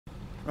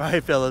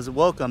Alright fellas,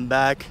 welcome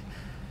back.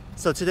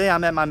 So today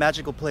I'm at my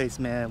magical place,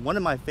 man. One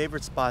of my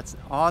favorite spots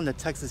on the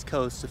Texas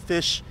coast to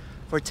fish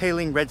for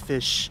tailing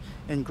redfish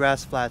in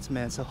grass flats,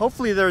 man. So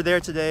hopefully they're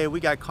there today. We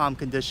got calm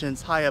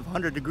conditions, high of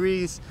 100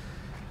 degrees.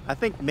 I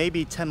think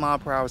maybe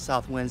 10-mile-per-hour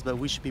south winds, but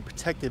we should be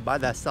protected by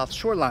that south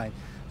shoreline.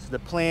 So the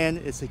plan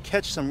is to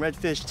catch some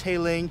redfish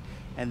tailing,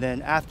 and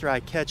then after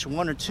I catch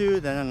one or two,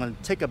 then I'm gonna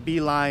take a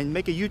beeline,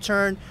 make a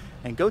U-turn,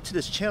 and go to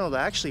this channel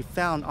that I actually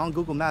found on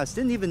Google Maps.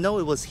 Didn't even know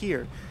it was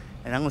here.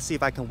 And I'm gonna see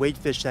if I can wade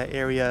fish that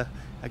area.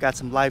 I got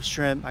some live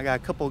shrimp. I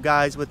got a couple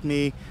guys with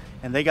me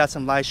and they got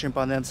some live shrimp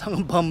on them. So I'm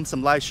gonna bum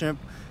some live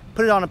shrimp,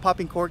 put it on a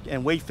popping cork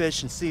and wade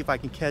fish and see if I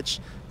can catch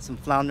some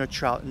flounder,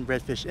 trout, and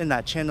redfish in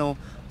that channel.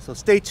 So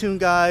stay tuned,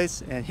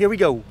 guys, and here we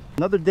go.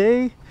 Another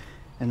day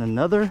and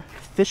another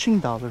fishing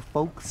dollar,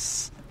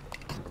 folks.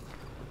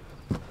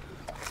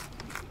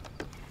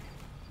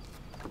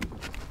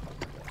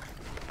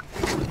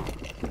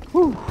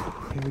 Whew,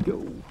 here we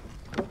go.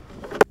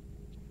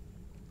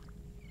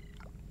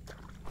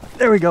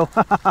 There we go.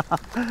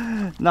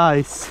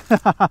 Nice.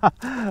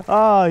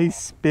 Oh, he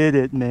spit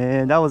it,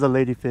 man. That was a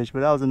ladyfish, but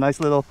that was a nice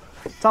little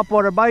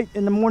topwater bite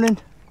in the morning.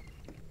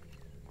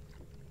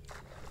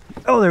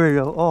 Oh, there we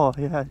go. Oh,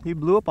 yeah, he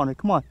blew up on it.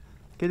 Come on.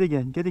 Get it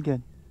again. Get it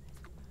again.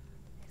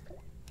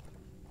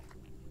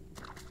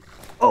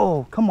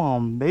 Oh, come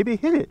on, baby.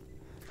 Hit it.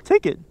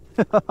 Take it.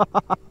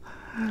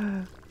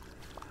 I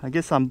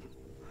guess I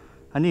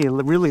need to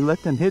really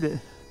let them hit it.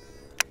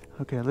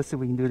 Okay, let's see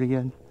if we can do it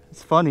again.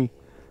 It's funny.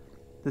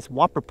 This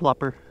whopper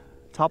plopper,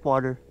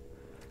 topwater.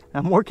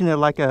 I'm working it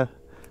like a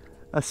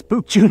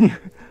spook junior.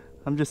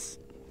 I'm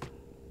just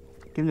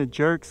giving it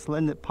jerks,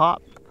 letting it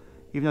pop,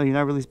 even though you're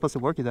not really supposed to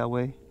work it that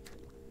way.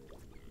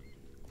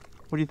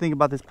 What do you think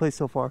about this place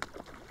so far?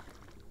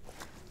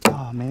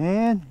 Oh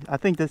man, I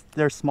think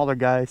they're smaller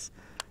guys.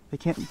 They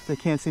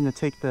can't seem to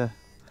take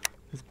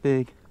this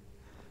big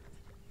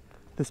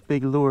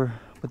lure,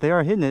 but they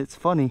are hitting it. It's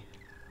funny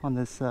on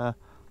this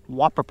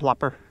whopper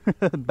plopper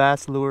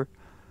bass lure.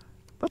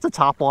 That's a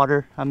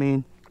topwater. I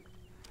mean,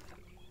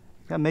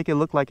 you gotta make it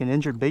look like an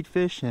injured bait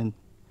fish and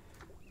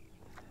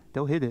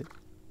they'll hit it.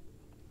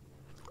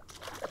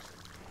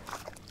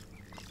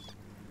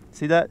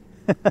 See that?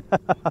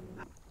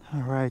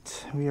 All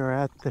right, we are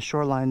at the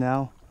shoreline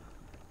now.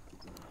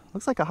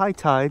 Looks like a high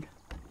tide,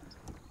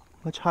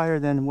 much higher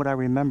than what I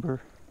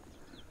remember,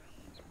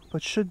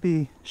 but should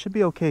be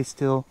okay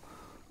still.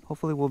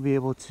 Hopefully we'll be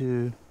able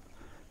to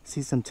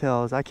see some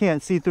tails. I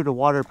can't see through the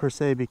water per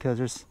se because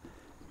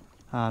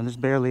there's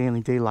barely any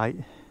daylight,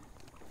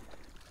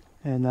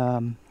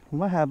 and we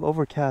might have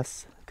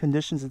overcast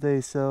conditions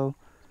today, so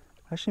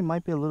actually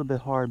might be a little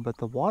bit hard, but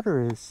the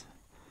water is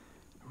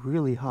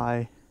really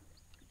high,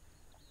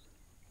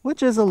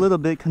 which is a little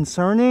bit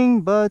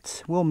concerning,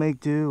 but we'll make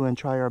do and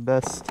try our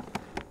best.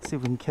 See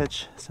if we can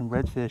catch some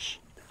redfish.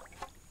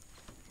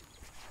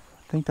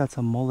 I think that's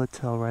a mullet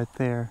tail right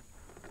there.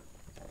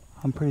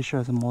 I'm pretty sure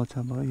it's a mullet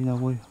tail, but you know,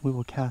 we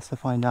will cast to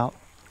find out.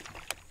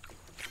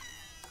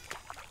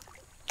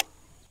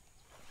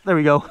 There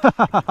we go.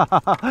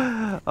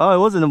 Oh, it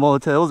wasn't a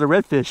mullet tail, it was a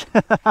redfish.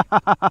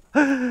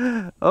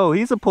 Oh,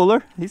 he's a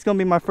puller. He's gonna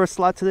be my first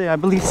slot today, I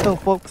believe so,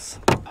 folks.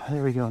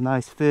 There we go,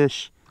 nice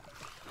fish.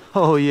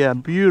 Oh yeah,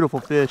 beautiful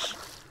fish.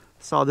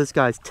 Saw this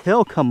guy's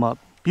tail come up.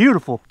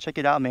 Beautiful. Check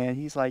it out, man.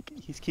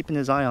 He's keeping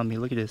his eye on me.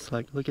 Look at this.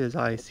 Like, look at his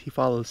eyes. He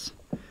follows.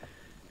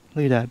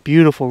 Look at that.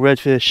 Beautiful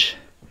redfish.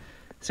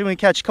 See if we can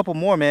catch a couple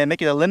more, man.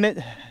 Make it a limit.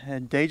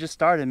 And day just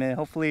started, man.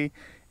 Hopefully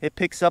it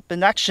picks up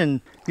in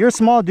action. You're a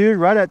small dude,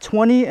 right at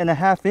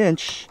 20.5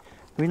 inch.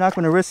 We're not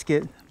going to risk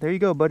it. There you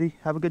go, buddy.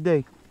 Have a good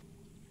day.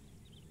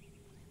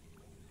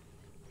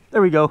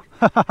 There we go.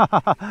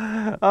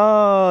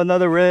 Oh,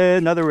 another red,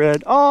 another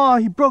red. Oh,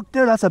 he broke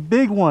there. That's a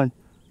big one.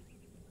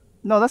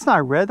 No, that's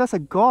not red. That's a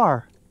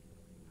gar.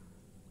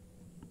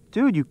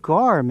 Dude, you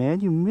gar, man.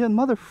 You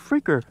mother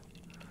freaker.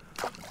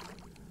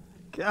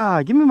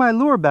 God, give me my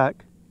lure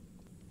back.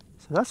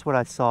 So that's what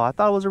I saw. I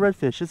thought it was a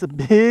redfish. It's a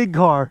big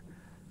gar.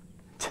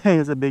 Dang,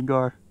 it's a big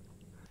gar.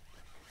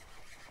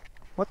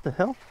 What the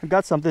hell? I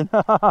got something.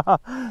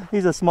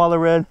 He's a smaller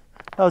red.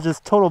 That was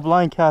just total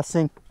blind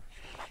casting.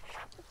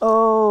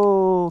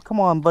 Oh, come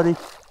on, buddy.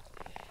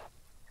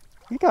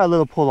 You got a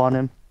little pull on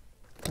him.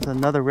 There's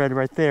another red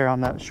right there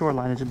on that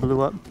shoreline. It just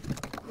blew up.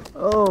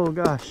 Oh,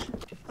 gosh.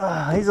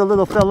 He's a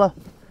little fella.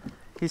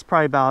 He's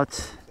probably about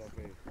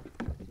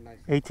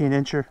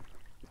 18-incher.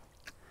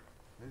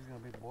 He's gonna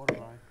be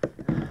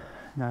borderline.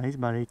 No, he's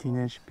about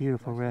 18-inch.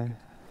 Beautiful red.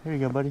 Here you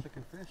go, buddy.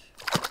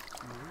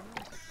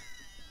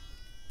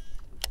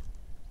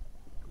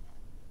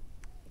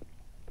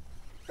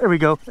 There we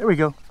go. There we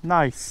go.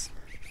 Nice.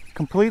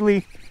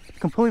 Completely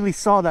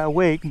saw that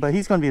wake, but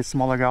he's going to be a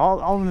smaller guy. All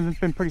of them have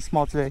been pretty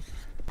small today.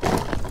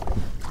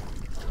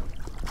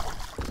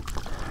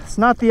 It's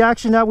not the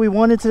action that we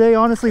wanted today,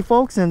 honestly,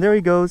 folks. And there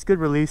he goes. Good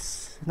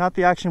release. Not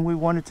the action we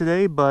wanted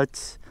today,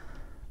 but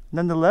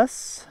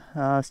nonetheless,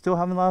 still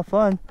having a lot of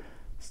fun.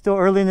 Still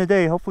early in the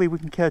day. Hopefully we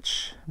can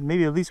catch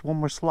maybe at least one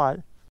more slot.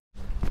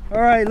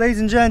 All right, ladies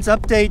and gents,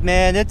 update,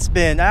 man. It's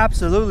been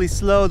absolutely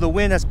slow. The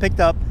wind has picked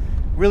up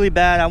really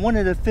bad. I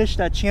wanted to fish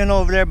that channel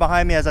over there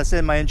behind me, as I said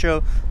in my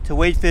intro, to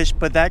wade fish,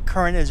 but that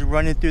current is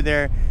running through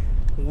there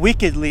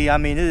wickedly. I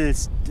mean,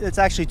 it's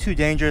actually too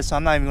dangerous, so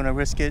I'm not even going to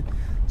risk it.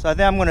 So I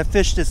think I'm going to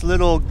fish this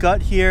little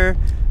gut here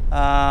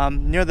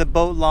near the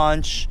boat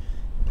launch.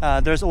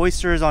 There's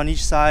oysters on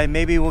each side.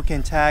 Maybe we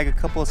can tag a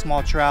couple of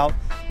small trout,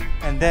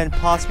 and then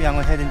possibly I'm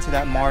going to head into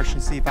that marsh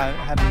and see if I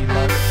have any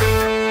luck.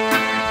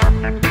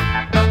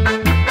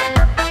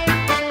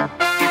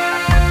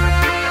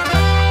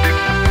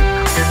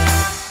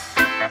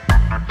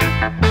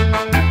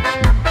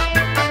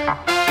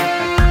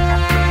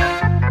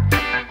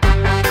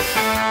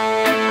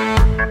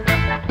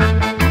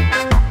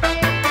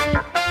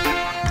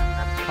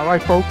 All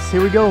right, folks,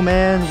 here we go,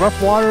 man.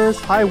 Rough waters,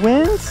 high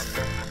winds,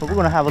 but we're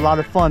gonna have a lot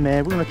of fun,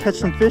 man. We're gonna catch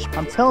some fish.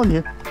 I'm telling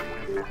you,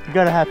 you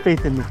gotta have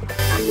faith in me.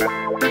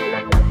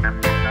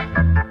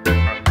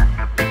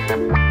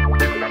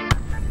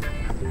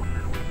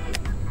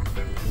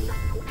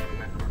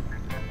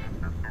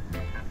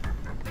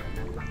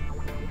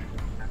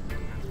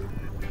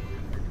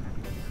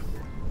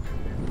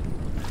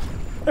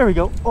 There we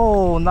go.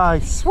 Oh,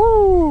 nice.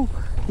 Woo!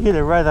 You hit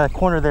it right at that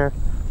corner there.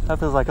 That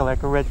feels like a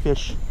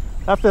redfish.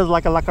 That feels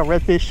like a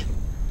redfish.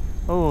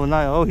 Oh,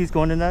 nice. Oh, he's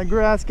going in that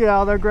grass. Get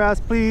out of that grass,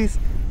 please.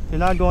 You're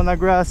not going in that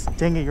grass.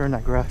 Dang it, you're in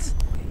that grass.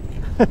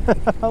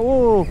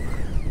 Whoa.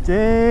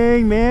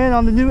 Dang, man.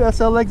 On the new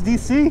SLX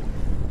DC,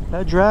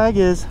 that drag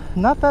is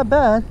not that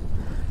bad.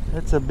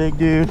 It's a big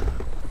dude.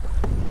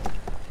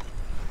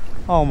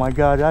 Oh my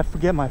God, I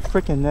forget my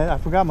freaking net. I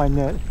forgot my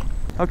net.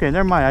 Okay,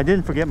 never mind. I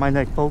didn't forget my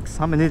net, folks.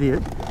 I'm an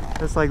idiot.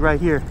 Just like right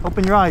here.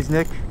 Open your eyes,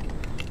 Nick.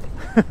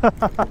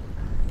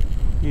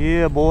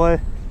 Yeah,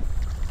 boy.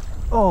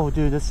 Oh,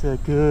 dude, this is a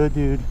good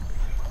dude.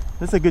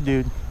 This is a good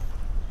dude.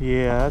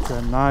 Yeah, that's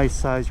a nice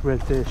sized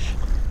redfish.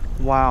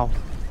 Wow.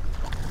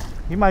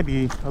 He might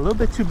be a little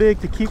bit too big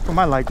to keep for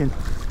my liking.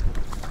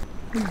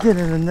 Get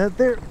in the net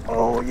there.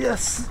 Oh,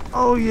 yes.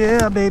 Oh,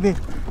 yeah, baby.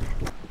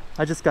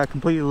 I just got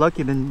completely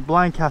lucky and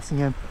blind casting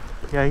him.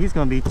 Yeah, he's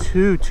going to be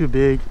too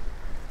big.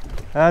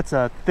 That's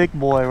a thick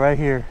boy right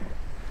here.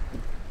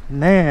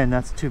 Man,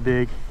 that's too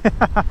big.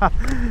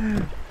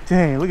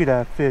 Dang, look at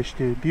that fish,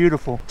 dude.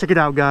 Beautiful. Check it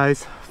out,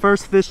 guys.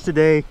 First fish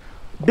today.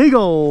 Big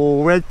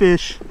old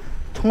redfish.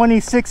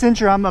 26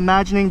 incher, I'm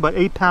imagining, but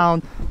 8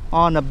 pound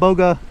on a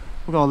boga.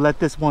 We're gonna let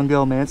this one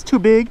go, man. It's too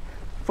big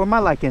for my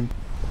liking.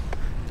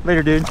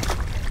 Later, dude.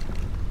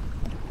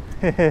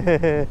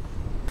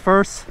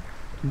 First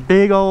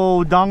big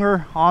old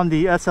donger on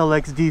the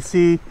SLX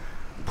DC.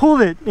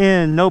 Pulled it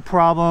in, no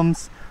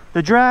problems.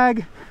 The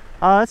drag,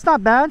 it's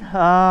not bad.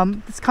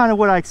 It's kind of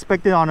what I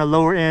expected on a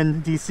lower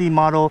end DC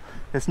model.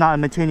 It's not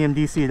a Metanium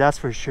DC, that's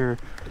for sure.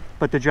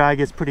 But the drag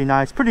is pretty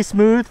nice, pretty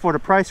smooth for the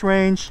price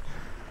range.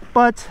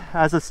 But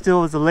as it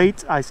still is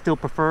late, I still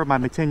prefer my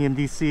Metanium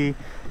DC.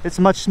 It's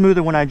much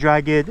smoother when I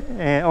drag it,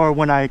 or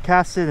when I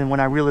cast it and when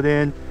I reel it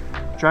in.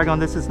 Drag on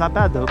this is not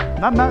bad though.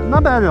 Not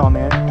bad at all,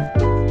 man.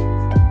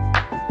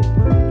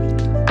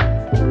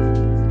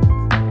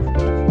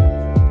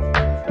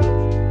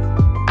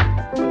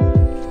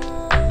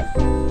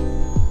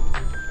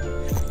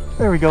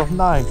 There we go,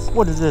 nice.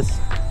 What is this?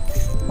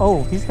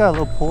 Oh, he's got a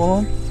little pull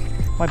on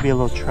him. Might be a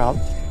little trout.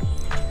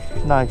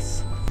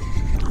 Nice.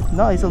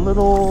 No, he's a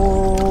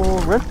little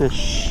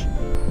redfish.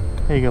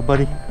 There you go,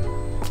 buddy.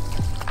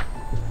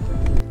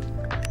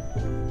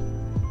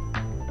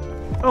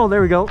 Oh,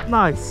 there we go.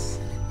 Nice.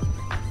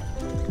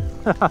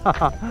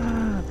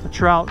 A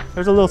trout.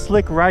 There's a little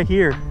slick right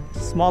here.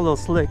 Small little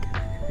slick.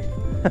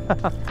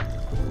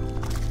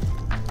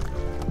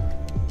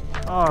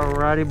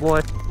 Alrighty,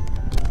 boy.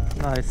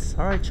 Nice.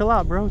 All right, chill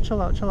out, bro.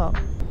 Chill out, chill out.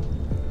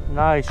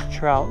 Nice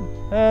trout.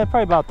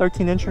 Probably about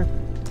 13 incher.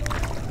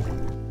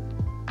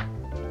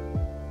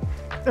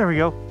 There we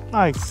go.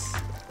 Nice.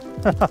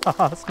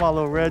 Small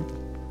little red.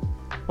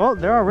 Well,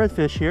 there are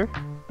redfish here.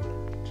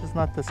 Just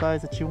not the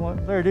size that you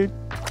want. There, dude.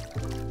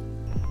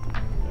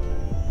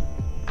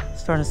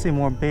 Starting to see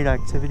more bait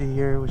activity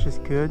here, which is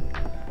good.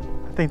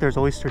 I think there's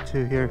oyster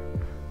too here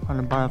on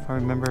the bottom, if I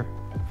remember.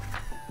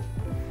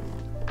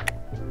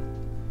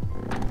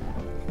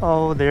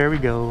 Oh, there we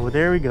go.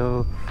 There we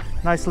go.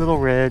 Nice little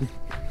red.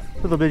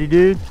 Little bitty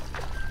dude.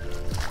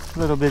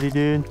 Little bitty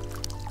dude.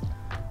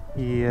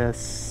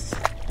 Yes.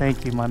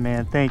 Thank you, my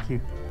man. Thank you.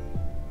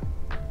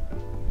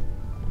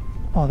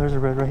 Oh, there's a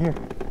red right here.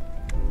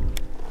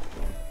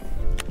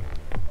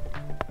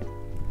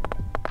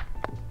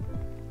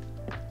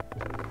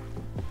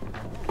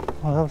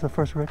 Oh, that was the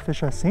first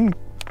redfish I've seen.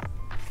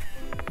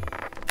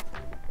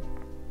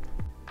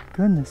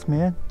 Goodness,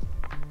 man.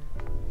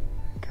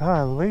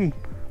 Golly.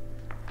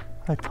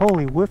 I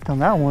totally whiffed on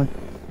that one.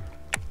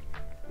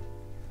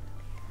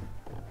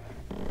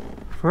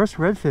 First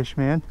redfish,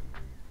 man.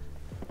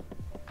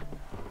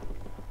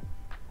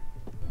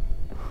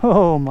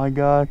 Oh my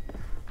God.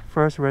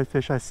 First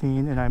redfish I've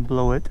seen and I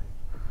blow it.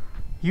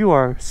 You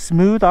are a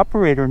smooth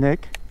operator,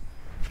 Nick.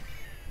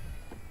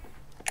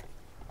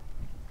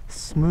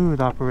 Smooth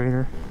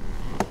operator.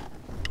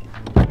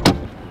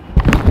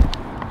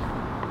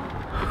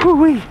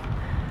 Whoo-wee.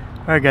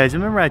 Alright guys,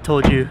 remember I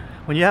told you,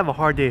 when you have a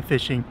hard day of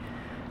fishing,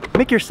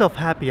 make yourself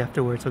happy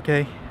afterwards,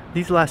 okay?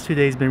 These last 2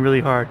 days have been really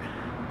hard,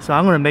 so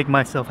I'm gonna make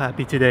myself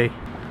happy today.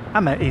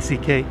 I'm at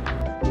ACK.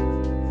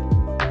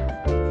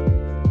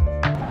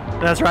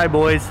 That's right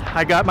boys,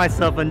 I got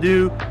myself a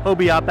new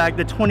Hobie Outback,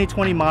 the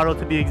 2020 model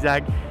to be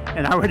exact,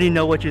 and I already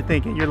know what you're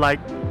thinking. You're like,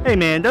 hey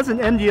man, doesn't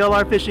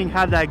MDLR Fishing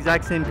have that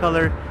exact same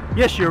color?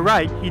 Yes, you're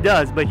right, he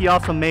does, but he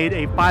also made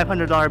a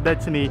 $500 bet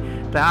to me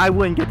that I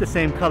wouldn't get the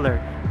same color.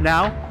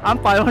 Now, I'm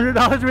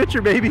 $500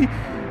 richer, baby.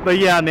 But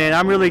yeah, man,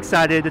 I'm really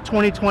excited. The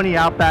 2020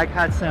 Outback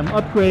had some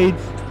upgrades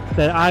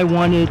that I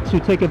wanted to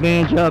take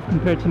advantage of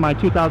compared to my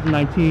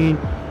 2019.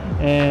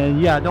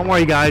 And yeah, don't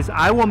worry guys,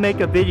 I will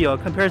make a video, a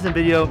comparison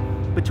video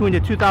between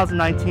the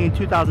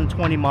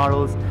 2019-2020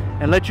 models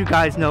and let you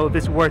guys know if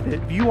it's worth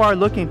it. If you are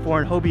looking for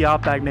an Hobie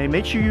Outback, man,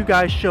 make sure you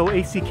guys show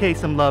ACK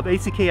some love.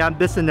 ACK on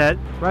Bissonnet.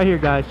 Right here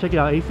guys, check it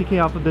out, ACK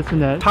off of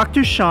Bissonnet. Talk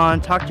to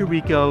Sean, talk to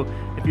Rico.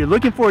 If you're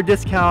looking for a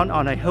discount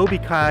on a Hobie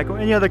kayak or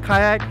any other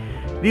kayak,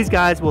 these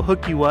guys will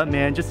hook you up,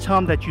 man. Just tell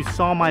them that you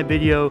saw my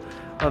video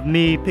of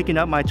me picking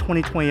up my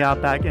 2020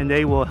 Outback and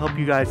they will help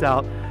you guys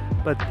out.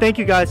 But thank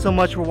you guys so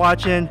much for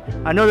watching.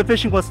 I know the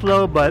fishing was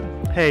slow, but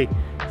hey,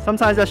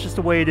 sometimes that's just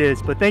the way it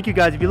is. But thank you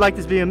guys. If you like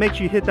this video, make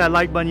sure you hit that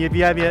like button. If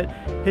you haven't yet,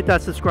 hit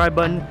that subscribe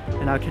button,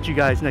 and I'll catch you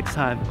guys next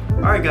time.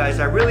 Alright guys,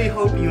 I really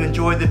hope you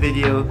enjoyed the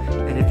video,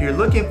 and if you're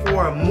looking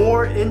for a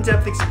more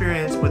in-depth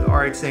experience with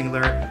RX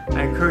Angler,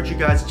 I encourage you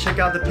guys to check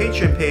out the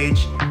Patreon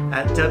page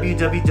at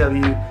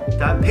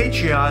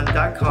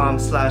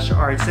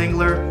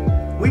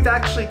www.patreon.com/rxangler. We've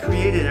actually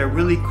created a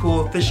really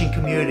cool fishing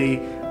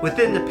community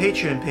within the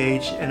Patreon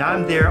page, and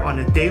I'm there on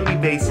a daily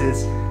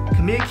basis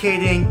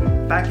communicating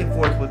back and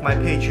forth with my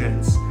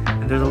patrons.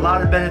 And there's a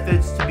lot of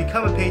benefits to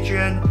become a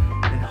patron,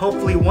 and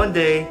hopefully one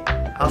day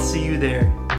I'll see you there.